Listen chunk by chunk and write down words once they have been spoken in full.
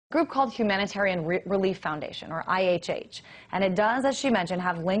Group called Humanitarian Relief Foundation, or IHH, and it does, as she mentioned,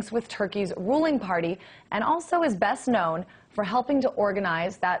 have links with Turkey's ruling party and also is best known for helping to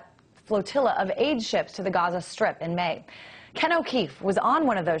organize that flotilla of aid ships to the Gaza Strip in May. Ken O'Keefe was on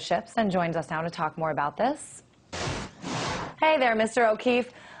one of those ships and joins us now to talk more about this. Hey there, Mr.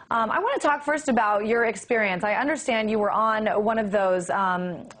 O'Keefe. I want to talk first about your experience. I understand you were on one of those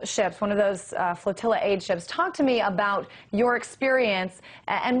ships, one of those flotilla aid ships. Talk to me about your experience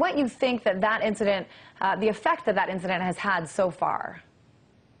and what you think that incident, the effect that incident has had so far.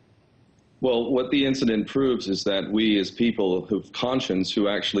 Well, what the incident proves is that we as people of conscience who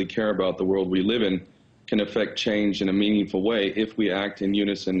actually care about the world we live in can affect change in a meaningful way if we act in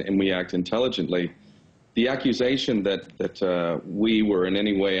unison and we act intelligently. The accusation that we were in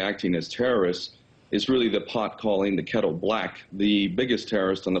any way acting as terrorists is really the pot calling the kettle black. The biggest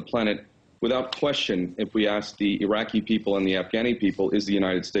terrorist on the planet, without question, if we ask the Iraqi people and the Afghani people, is the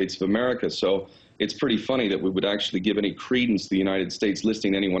United States of America. So it's pretty funny that we would actually give any credence to the United States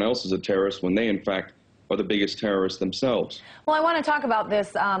listing anyone else as a terrorist when they, in fact, are the biggest terrorists themselves. Well, I want to talk about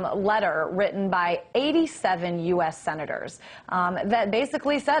this letter written by 87 U.S. senators that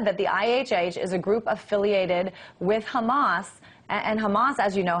basically said that the IHH is a group affiliated with Hamas, and Hamas,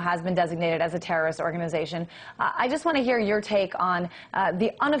 as you know, has been designated as a terrorist organization. I just want to hear your take on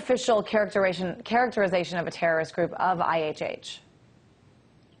the unofficial characterization of a terrorist group of IHH.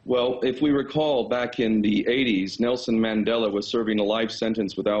 Well, if we recall, back in the 80s, Nelson Mandela was serving a life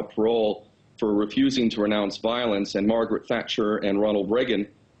sentence without parole for refusing to renounce violence, and Margaret Thatcher and Ronald Reagan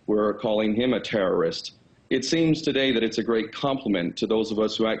were calling him a terrorist. It seems today that it's a great compliment to those of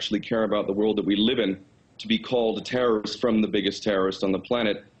us who actually care about the world that we live in to be called a terrorist from the biggest terrorist on the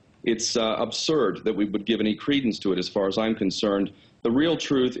planet. It's absurd that we would give any credence to it as far as I'm concerned. The real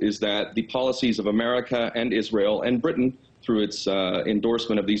truth is that the policies of America and Israel and Britain, through its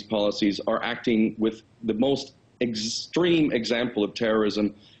endorsement of these policies, are acting with the most extreme example of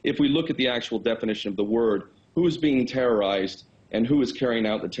terrorism. If we look at the actual definition of the word, who is being terrorized and who is carrying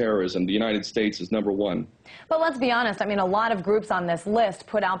out the terrorism? The United States is number one. But let's be honest, I mean, a lot of groups on this list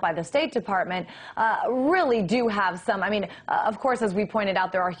put out by the State Department really do have some, I mean, of course, as we pointed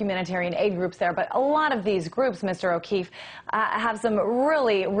out, there are humanitarian aid groups there, but a lot of these groups, Mr. O'Keefe, have some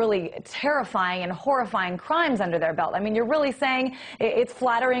really, really terrifying and horrifying crimes under their belt. I mean, you're really saying it's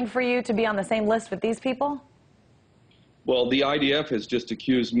flattering for you to be on the same list with these people? Well, the IDF has just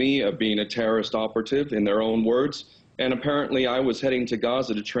accused me of being a terrorist operative, in their own words, and apparently I was heading to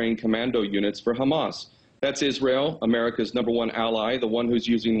Gaza to train commando units for Hamas. That's Israel, America's #1 ally, the one who's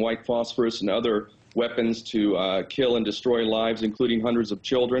using white phosphorus and other weapons to kill and destroy lives, including hundreds of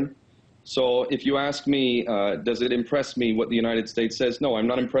children. So if you ask me, does it impress me what the United States says? No, I'm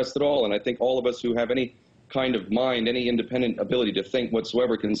not impressed at all, and I think all of us who have any kind of mind, any independent ability to think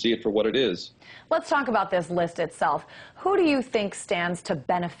whatsoever, can see it for what it is. Let's talk about this list itself. Who do you think stands to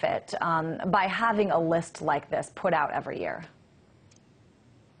benefit by having a list like this put out every year?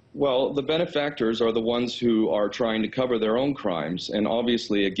 Well, the benefactors are the ones who are trying to cover their own crimes. And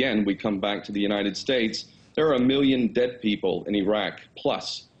obviously, again, we come back to the United States. There are 1 million dead people in Iraq,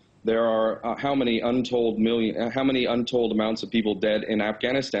 plus. There are how many untold amounts of people dead in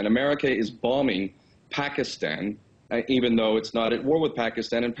Afghanistan? America is bombing Pakistan, even though it's not at war with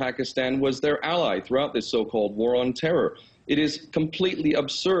Pakistan, and Pakistan was their ally throughout this so-called war on terror. It is completely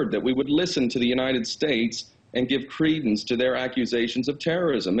absurd that we would listen to the United States and give credence to their accusations of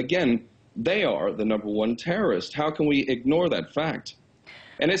terrorism. Again, they are the #1 terrorist. How can we ignore that fact?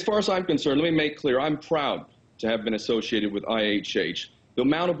 And as far as I'm concerned, let me make clear, I'm proud to have been associated with IHH. The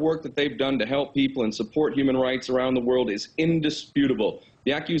amount of work that they've done to help people and support human rights around the world is indisputable.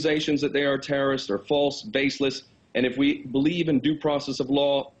 The accusations that they are terrorists are false, baseless, and if we believe in due process of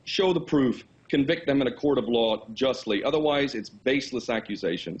law, show the proof, convict them in a court of law justly. Otherwise, it's baseless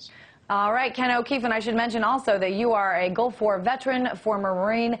accusations. All right, Ken O'Keefe, and I should mention also that you are a Gulf War veteran, former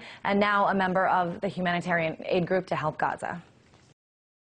Marine, and now a member of the humanitarian aid group to help Gaza.